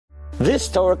This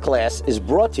Torah class is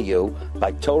brought to you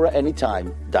by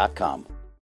TorahAnytime.com.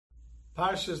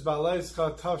 Parshas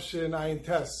Ba'aleischa Tavshin Ayin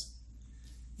Tes.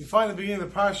 You find at the beginning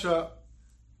of the Parsha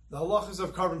the halachas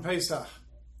of Korban Pesach.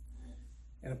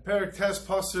 In Perek Tes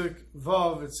Pasuk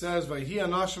Vav it says, "Vayhi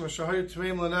anashim asher hayu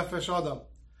tmeim lenefesh adam."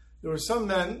 There were some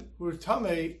men who were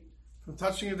tamei from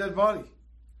touching a dead body.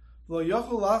 Lo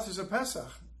yachol la'asos a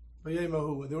Pesach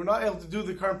b'yemahu. They were not able to do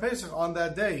the Korban Pesach on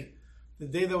that day, the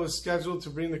day that was scheduled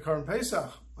to bring the Korban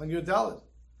Pesach on Yud Daled.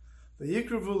 The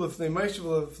Yikravu l'fnei Moshe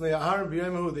v'l'fnei Aaron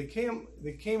b'yemahu.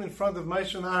 They came in front of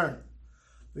Moshe and Aaron.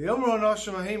 The Yomer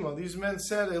anashim ahema. These men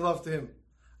said, "They love to him."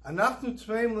 Anachnu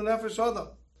tmeim lenefesh adam.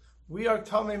 We are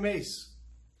tamei meis.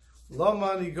 Lama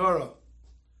nigara.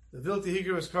 The vilti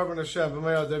higer is Korban Hashem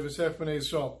b'mei adei v'sef b'nei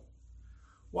Yisrael.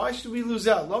 Why should we lose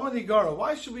out? Lama nigara.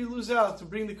 Why should we lose out to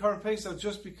bring the Korban Pesach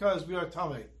just because we are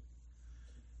tamei?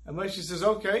 And Moshe says,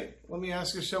 "Okay, let me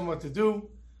ask Hashem what to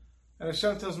do." And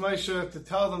Hashem tells Moshe to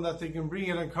tell them that they can bring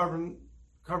it on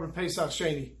Korban Pesach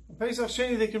Sheni. On Pesach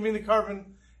Sheni, they can bring the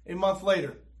Korban a month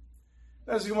later.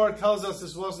 As the Gemara tells us,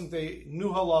 this wasn't a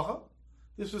new halacha.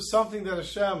 This was something that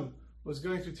Hashem was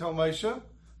going to tell Moshe.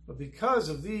 But because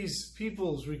of these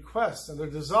people's requests and their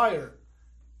desire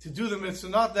to do the mitzvah,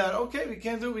 not that, okay, we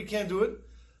can't do it,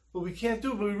 but we can't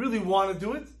do it, but we really want to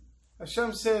do it,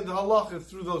 Hashem said the halacha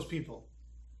through those people.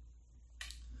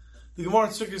 The Gemara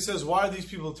in Sukkah says, why are these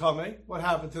people tamei? What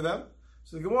happened to them?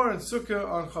 So the Gemara in Sukkah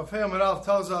on Chaf Hei Amud Aleph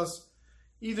tells us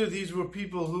either these were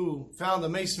people who found a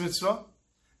meis mitzvah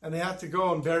and they had to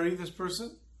go and bury this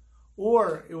person,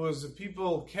 or it was the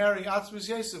people carrying Atzmus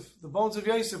Yosef, the bones of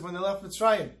Yosef, when they left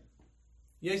Mitzrayim.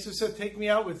 Yosef said, "Take me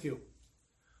out with you."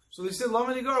 So they said,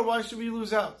 "Lama nigar, why should we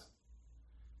lose out?"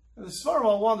 And the Sfarim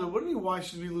all wonder, what do you mean, why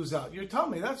should we lose out? You're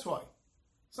tamei, that's why.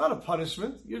 It's not a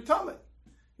punishment, you're tamei.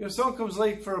 Someone comes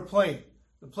late for a plane.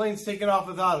 The plane's taken off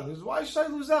without him. He says, "Why should I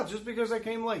lose out just because I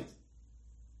came late?"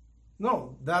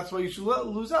 No, that's why you should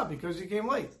lose out, because you came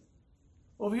late.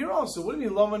 Over here also, what do you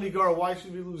mean, Lama nigar, why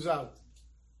should we lose out?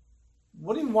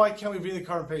 What do you mean, why can't we bring the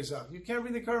Korban Pesach? You can't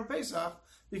bring the Korban Pesach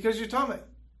because you're tamei.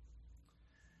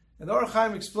 And the Orach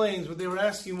Chaim explains what they were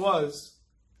asking was,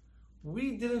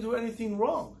 we didn't do anything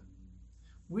wrong.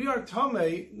 We are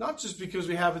tamei not just because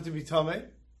we happen to be tamei.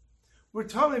 We're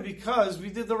tamei because we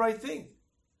did the right thing.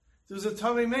 There was a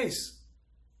tamei meis.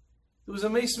 There was a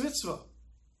meis mitzvah.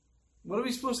 What are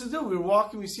we supposed to do? We were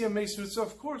walking, we see a meis mitzvah.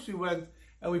 Of course we went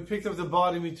and we picked up the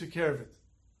body and we took care of it.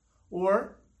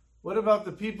 Or, what about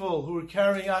the people who were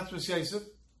carrying Atzmus Yosef?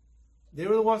 They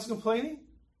were the ones complaining?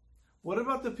 What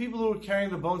about the people who were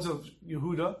carrying the bones of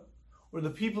Yehuda? Or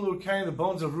the people who were carrying the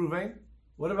bones of Reuven?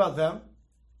 What about them?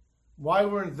 Why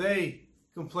weren't they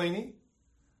complaining?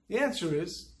 The answer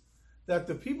is that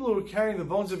the people who were carrying the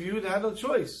bones of Yehuda had no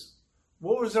choice.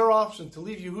 What was their option? To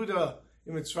leave Yehuda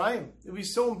in Mitzrayim? It would be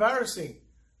so embarrassing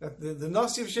that the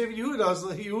Nasi of Shevet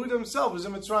Yehuda himself was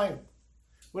in Mitzrayim.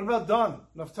 What about Dan,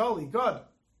 Naphtali, Gad,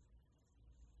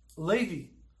 Levi?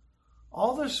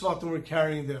 All their Shvatim were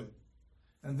carrying them.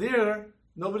 And there,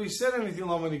 nobody said anything,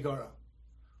 Lama nigara.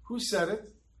 Who said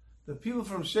it? The people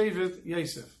from Shevet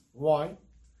Yosef. Why?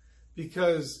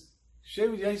 Because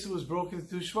Shevet Yosef was broken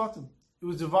into two Shvatim. It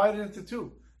was divided into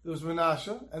two. There was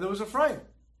Menashe and there was Ephraim.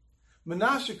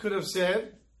 Menashe could have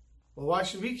said, well, why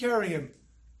should we carry him?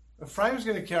 Ephraim's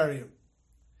going to carry him.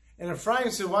 And Ephraim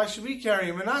said, why should we carry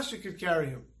him? Menashe could carry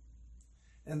him.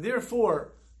 And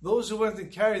therefore, those who went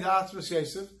and carried Atzmus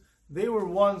Yosef, they were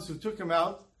ones who took him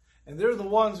out, and they're the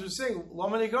ones who say,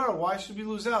 Lama nigara, why should we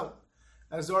lose out?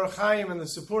 As the Orach Chaim and the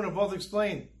Sipurna both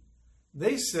explain.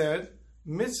 They said,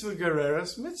 mitzvah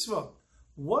gereres mitzvah.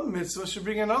 One mitzvah should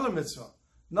bring another mitzvah.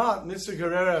 Not mitzvah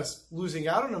gereres losing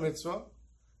out on a mitzvah.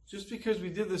 Just because we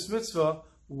did this mitzvah,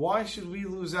 why should we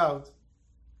lose out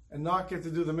and not get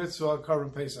to do the mitzvah of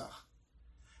Korban Pesach?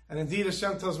 And indeed,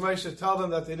 Hashem tells Moshe, tell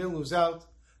them that they didn't lose out.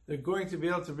 They're going to be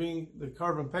able to bring the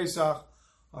Korban Pesach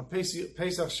on Pesach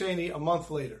Sheni a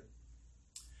month later.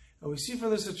 And we see from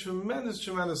this a tremendous,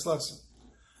 tremendous lesson.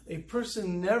 A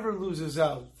person never loses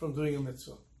out from doing a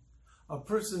mitzvah. A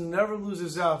person never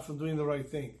loses out from doing the right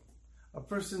thing. A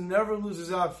person never loses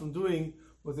out from doing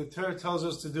what the Torah tells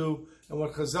us to do, and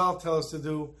what Chazal tell us to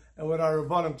do, and what our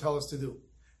Rabbanim tell us to do.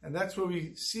 And that's where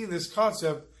we see this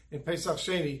concept in Pesach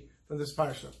Sheni from this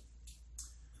parsha.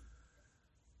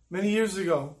 Many years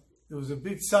ago, there was a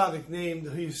big tzaddik named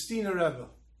Huyustiner Rebbe.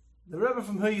 The Rebbe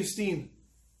from Huyustin.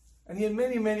 And he had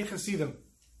many, many Hasidim.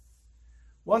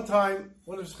 One time,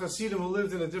 one of his Hasidim who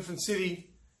lived in a different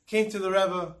city came to the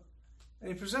Rebbe,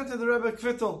 and he presented the Rebbe a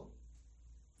kvittel.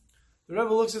 The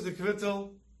Rebbe looks at the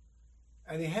kvittel,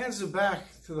 and he hands it back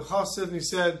to the Chassid, and he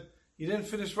said, you didn't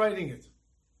finish writing it.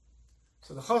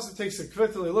 So the chassid takes the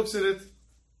kvittel, he looks at it.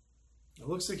 It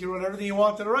looks like you wrote everything you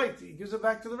wanted to write. He gives it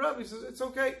back to the Rebbe. He says, it's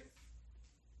okay.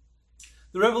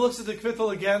 The Rebbe looks at the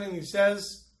kvittel again and he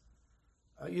says,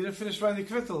 you didn't finish writing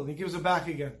the kvittel. And he gives it back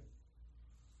again.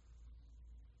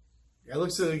 The guy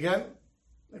looks at it again.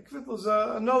 The kvittel is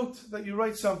a note that you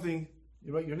write something.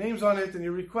 You write your names on it and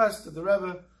you request that the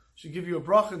Rebbe should give you a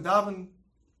bracha and daven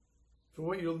for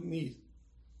what you'll need.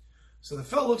 So the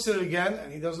fellow looks at it again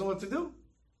and he doesn't know what to do.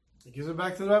 He gives it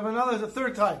back to the Rebbe the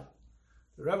third time.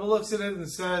 The Rebbe looks at it and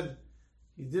said,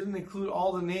 you didn't include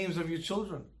all the names of your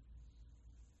children.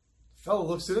 The fellow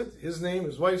looks at it, his name,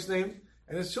 his wife's name,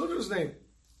 and his children's name.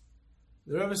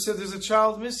 The Rebbe said, there's a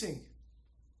child missing.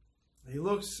 He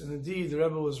looks, and indeed, the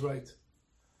Rebbe was right.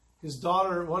 His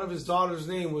daughter, one of his daughter's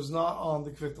name was not on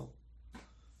the kvittel.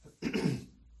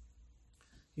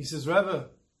 He says, Rebbe,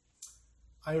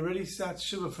 I already sat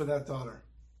shiva for that daughter.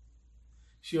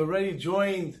 She already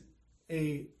joined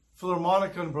a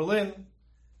Philharmonic in Berlin,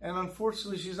 and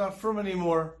unfortunately she's not firm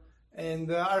anymore,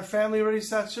 and our family already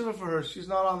sat shiva for her. She's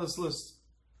not on this list.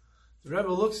 The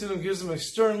Rebbe looks at him, gives him a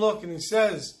stern look, and he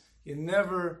says, you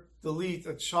never delete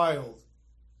a child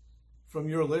from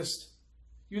your list.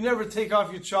 You never take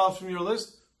off your child from your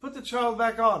list. Put the child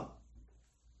back on.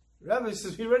 The Rebbe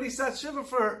says, we already sat shiva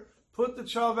for her. Put the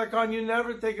child back on. You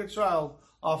never take a child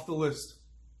off the list.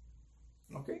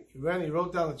 Okay, he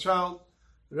wrote down the child.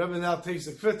 The Rebbe now takes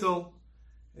the kvittel,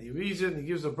 and he reads it, and he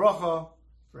gives a bracha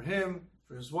for him,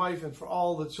 for his wife, and for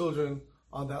all the children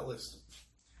on that list.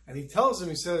 And he tells him,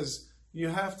 he says, you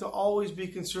have to always be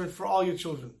concerned for all your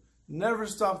children. Never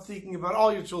stop thinking about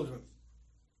all your children.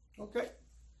 Okay. A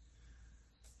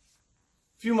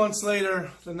few months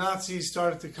later, the Nazis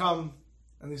started to come,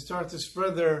 and they started to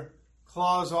spread their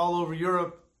claws all over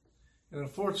Europe. And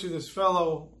unfortunately, this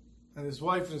fellow and his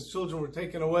wife and his children were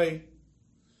taken away.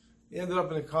 He ended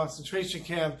up in a concentration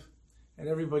camp, and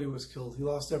everybody was killed. He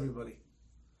lost everybody.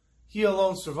 He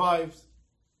alone survived.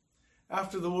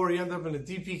 After the war, he ended up in a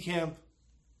DP camp.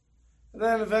 And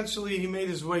then eventually, he made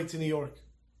his way to New York.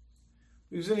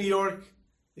 He was in New York.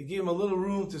 They gave him a little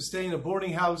room to stay in a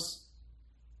boarding house.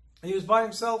 And he was by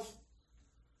himself.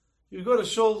 He would go to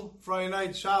Shul Friday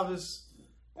night, Shabbos,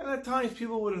 and at times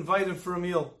people would invite him for a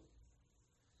meal.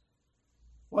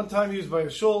 One time he was by a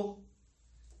Shul,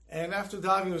 and after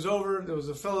davening was over, there was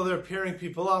a fellow there pairing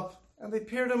people up, and they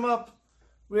paired him up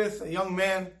with a young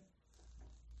man.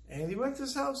 And he went to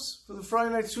his house for the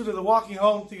Friday night suda. They're walking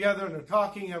home together, and they're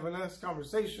talking, having a nice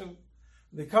conversation.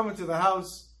 They come into the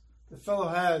house. The fellow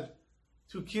had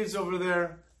 2 kids over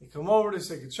there. They come over, they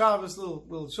say Good Shabbos,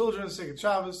 little children say Good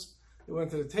Shabbos. They went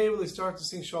to the table, they started to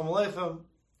sing Shalom Aleichem,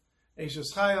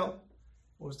 Eishes Chayil.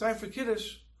 When it was time for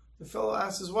Kiddush, the fellow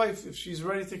asked his wife if she's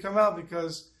ready to come out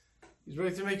because he's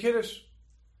ready to make Kiddush.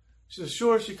 She says,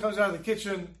 sure. She comes out of the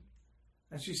kitchen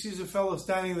and she sees the fellow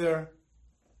standing there.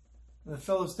 And the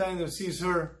fellow standing there sees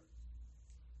her.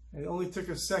 And it only took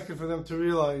a second for them to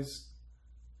realize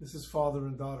this is father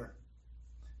and daughter.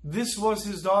 This was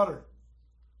his daughter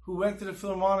who went to the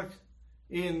Philharmonic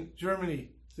in Germany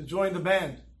to join the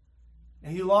band.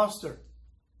 And he lost her.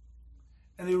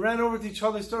 And they ran over to each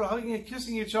other, they started hugging and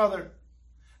kissing each other.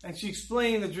 And she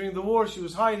explained that during the war she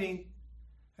was hiding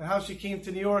and how she came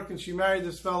to New York and she married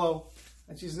this fellow.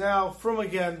 And she's now from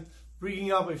again,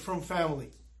 bringing up a from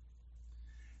family.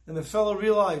 And the fellow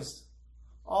realized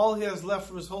all he has left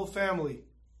from his whole family,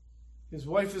 his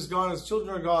wife is gone, his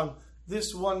children are gone,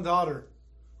 this one daughter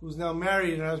who's now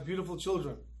married and has beautiful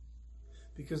children.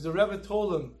 Because the Rebbe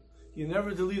told him, you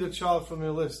never delete a child from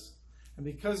your list. And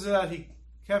because of that, he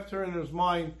kept her in his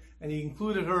mind and he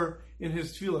included her in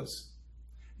his tefillas.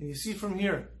 And you see from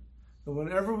here that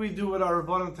whenever we do what our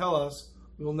Rabbanim tell us,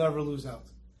 we will never lose out.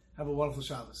 Have a wonderful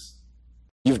Shabbos.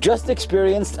 You've just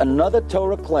experienced another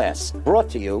Torah class brought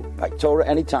to you by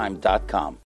TorahAnytime.com.